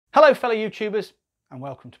Hello fellow YouTubers and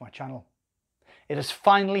welcome to my channel. It has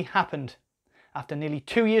finally happened. After nearly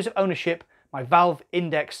 2 years of ownership, my Valve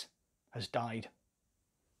Index has died.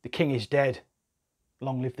 The king is dead.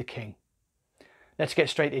 Long live the king. Let's get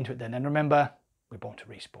straight into it then, and remember, we're born to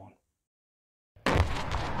respawn.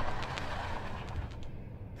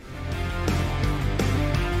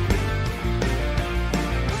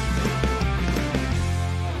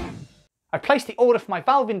 I placed the order for my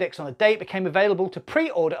Valve Index on the day it became available to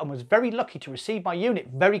pre-order and was very lucky to receive my unit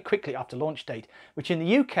very quickly after launch date, which in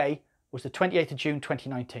the UK was the 28th of June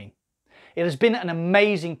 2019. It has been an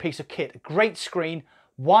amazing piece of kit, a great screen,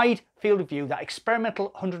 wide field of view, that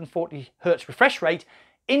experimental 140Hz refresh rate,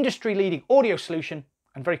 industry-leading audio solution,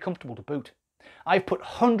 and very comfortable to boot. I've put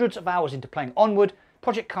hundreds of hours into playing Onward,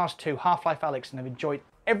 Project Cars 2, Half-Life Alyx, and have enjoyed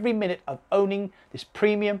every minute of owning this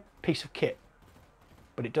premium piece of kit.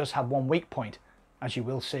 But it does have one weak point, as you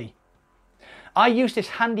will see. I use this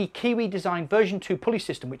handy Kiwi design version 2 pulley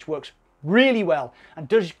system, which works really well and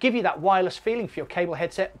does give you that wireless feeling for your cable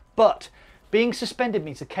headset, but being suspended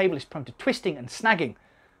means the cable is prone to twisting and snagging,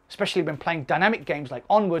 especially when playing dynamic games like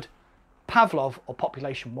Onward, Pavlov or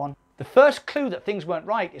Population 1. The first clue that things weren't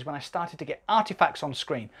right is when I started to get artifacts on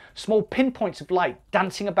screen, small pinpoints of light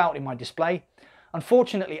dancing about in my display.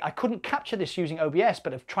 Unfortunately, I couldn't capture this using OBS,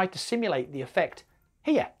 but have tried to simulate the effect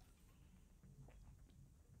here.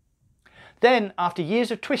 Then, after years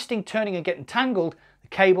of twisting, turning and getting tangled, the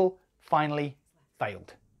cable finally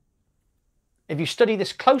failed. If you study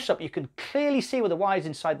this close up, you can clearly see where the wires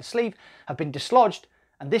inside the sleeve have been dislodged,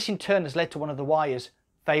 and this in turn has led to one of the wires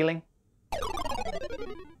failing.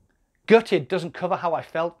 Gutted doesn't cover how I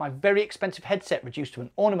felt, my very expensive headset reduced to an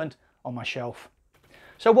ornament on my shelf.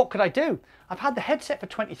 So what could I do? I've had the headset for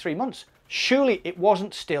 23 months. Surely it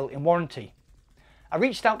wasn't still in warranty. I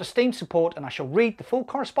reached out to Steam support and I shall read the full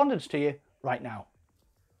correspondence to you right now.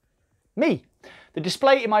 Me. The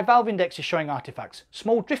display in my Valve Index is showing artifacts,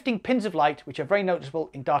 small drifting pins of light which are very noticeable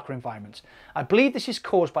in darker environments. I believe this is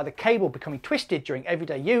caused by the cable becoming twisted during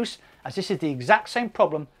everyday use, as this is the exact same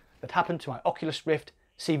problem that happened to my Oculus Rift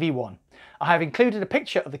CV1. I have included a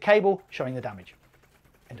picture of the cable showing the damage.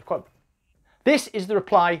 End of quote. This is the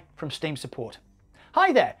reply from Steam support.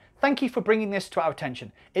 Hi there. Thank you for bringing this to our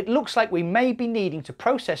attention. It looks like we may be needing to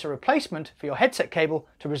process a replacement for your headset cable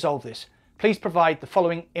to resolve this. Please provide the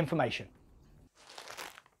following information.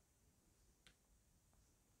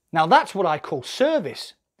 Now that's what I call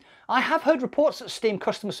service. I have heard reports that Steam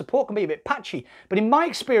customer support can be a bit patchy, but in my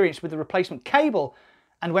experience with the replacement cable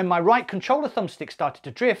and when my right controller thumbstick started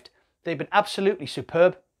to drift, they've been absolutely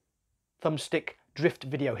superb. Thumbstick drift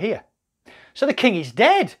video here. So the king is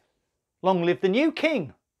dead. Long live the new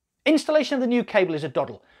king. Installation of the new cable is a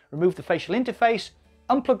doddle. Remove the facial interface,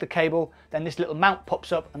 unplug the cable, then this little mount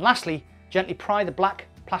pops up, and lastly, gently pry the black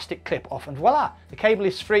plastic clip off and voila, the cable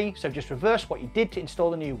is free, so just reverse what you did to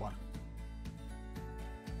install the new one.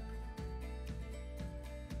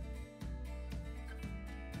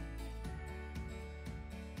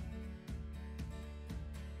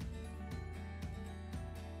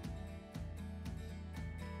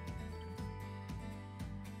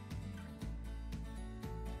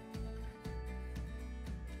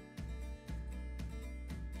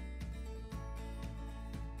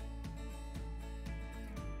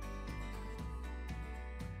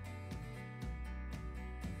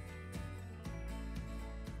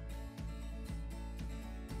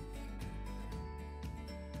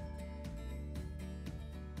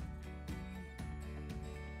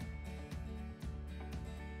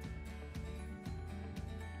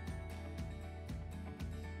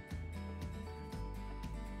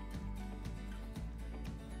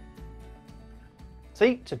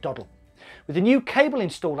 See, it's a doddle. With the new cable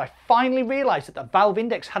installed, I finally realised that the Valve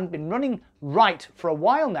Index hadn't been running right for a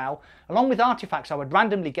while now. Along with artifacts, I would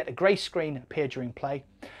randomly get a grey screen appear during play.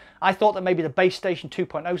 I thought that maybe the base station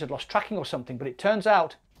 2.0s had lost tracking or something, but it turns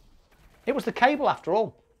out it was the cable after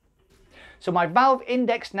all. So my Valve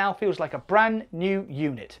Index now feels like a brand new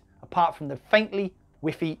unit, apart from the faintly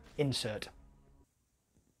whiffy insert.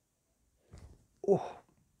 Oh.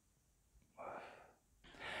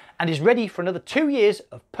 And is ready for another 2 years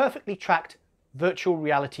of perfectly tracked virtual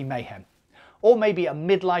reality mayhem. Or maybe a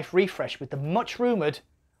midlife refresh with the much rumoured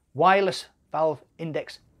wireless Valve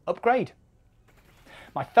Index upgrade.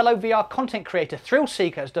 My fellow VR content creator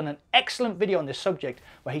Thrillseeker has done an excellent video on this subject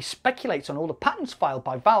where he speculates on all the patents filed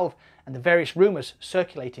by Valve and the various rumours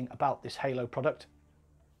circulating about this Halo product.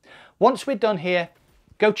 Once we're done here,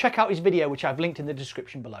 go check out his video which I've linked in the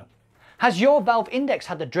description below. Has your Valve Index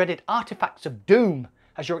had the dreaded artifacts of doom?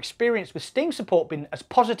 Has your experience with Steam support been as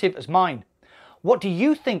positive as mine? What do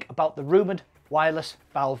you think about the rumoured wireless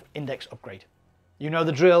valve index upgrade. You know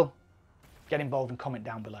the drill. Get involved and comment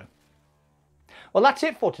down below. Well, that's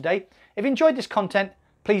it for today. If you enjoyed this content,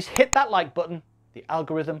 please hit that like button. The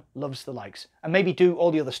algorithm loves the likes. And maybe do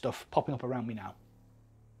all the other stuff popping up around me now.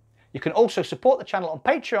 You can also support the channel on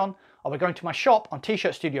Patreon or by going to my shop on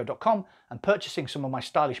tshirtstudio.com and purchasing some of my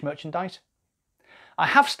stylish merchandise. I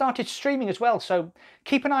have started streaming as well, so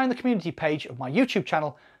keep an eye on the community page of my YouTube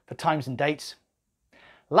channel for times and dates.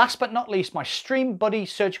 Last but not least, my stream buddy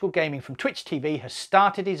Surgical Gaming from Twitch TV has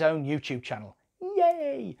started his own YouTube channel.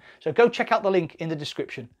 Yay! So go check out the link in the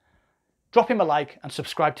description. Drop him a like and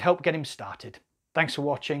subscribe to help get him started. Thanks for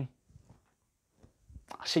watching.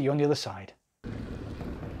 I'll see you on the other side.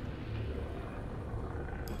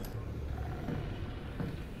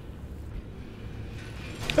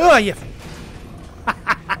 Oh, yeah.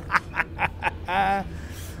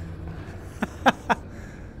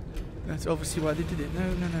 That's obviously why they did it.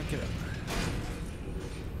 No, get up.